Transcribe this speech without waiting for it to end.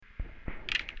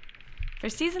for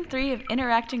Season 3 of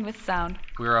Interacting with Sound.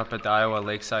 We're up at the Iowa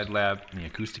Lakeside Lab in the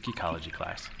Acoustic Ecology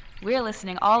class. We're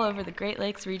listening all over the Great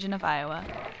Lakes region of Iowa.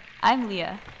 I'm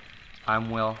Leah. I'm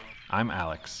Will. I'm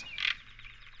Alex.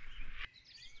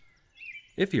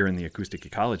 If you're in the Acoustic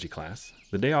Ecology class,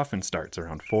 the day often starts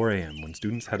around 4 a.m. when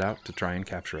students head out to try and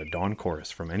capture a dawn chorus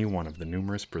from any one of the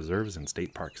numerous preserves and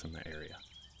state parks in the area.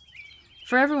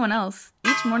 For everyone else,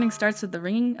 each morning starts with the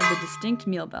ringing of the distinct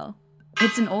meal bell.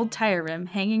 It's an old tire rim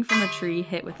hanging from a tree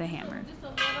hit with a hammer.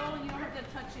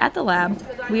 At the lab,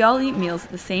 we all eat meals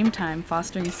at the same time,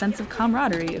 fostering a sense of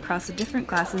camaraderie across the different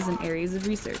classes and areas of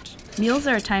research. Meals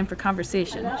are a time for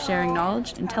conversation, sharing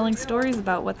knowledge, and telling stories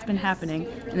about what's been happening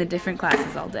in the different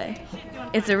classes all day.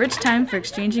 It's a rich time for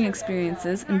exchanging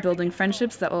experiences and building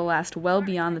friendships that will last well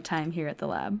beyond the time here at the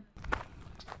lab.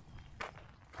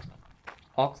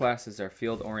 All classes are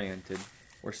field-oriented,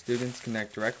 where students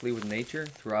connect directly with nature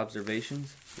through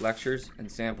observations, lectures,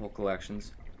 and sample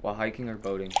collections while hiking or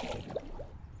boating.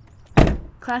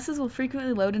 Classes will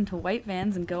frequently load into white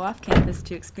vans and go off campus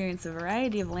to experience a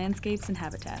variety of landscapes and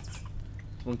habitats.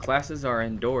 When classes are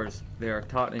indoors, they are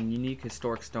taught in unique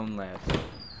historic stone labs.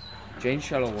 Jane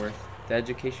Shuttleworth, the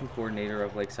education coordinator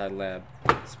of Lakeside Lab,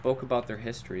 spoke about their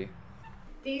history.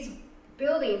 These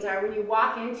buildings are, when you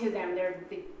walk into them, they're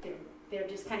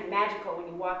just kind of magical when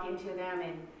you walk into them,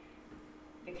 and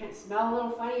they kind of smell a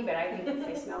little funny, but I think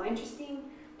they smell interesting.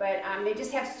 But they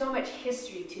just have so much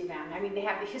history to them. I mean, they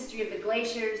have the history of the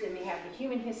glaciers, and they have the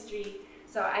human history.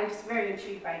 So I'm just very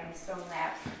intrigued by these stone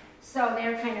labs. So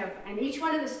they're and each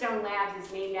one of the stone labs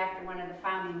is named after one of the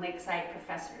founding Lakeside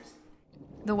professors.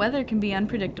 The weather can be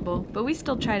unpredictable, but we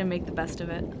still try to make the best of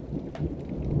it.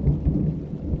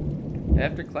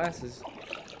 After classes,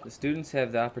 the students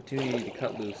have the opportunity to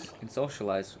cut loose and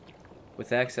socialize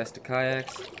with access to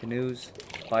kayaks, canoes,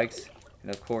 bikes, and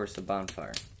of course a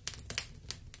bonfire.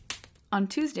 On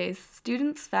Tuesdays,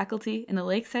 students, faculty, and the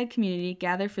Lakeside community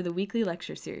gather for the weekly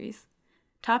lecture series.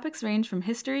 Topics range from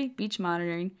history, beach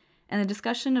monitoring, and the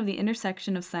discussion of the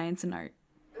intersection of science and art.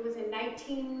 It was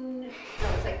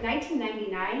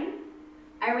 1999.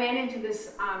 I ran into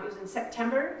this, it was in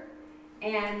September,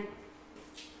 and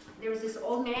there was this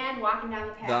old man walking down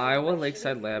the path. The Iowa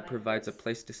Lakeside Lab provides a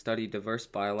place to study diverse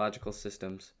biological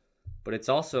systems, but it's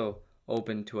also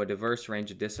open to a diverse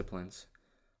range of disciplines.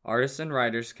 Artists and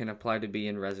writers can apply to be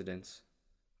in residence.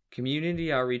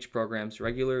 Community outreach programs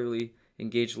regularly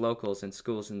engage locals and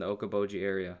schools in the Okoboji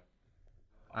area.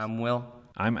 I'm Will.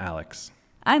 I'm Alex.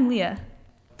 I'm Leah.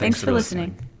 Thanks for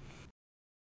listening.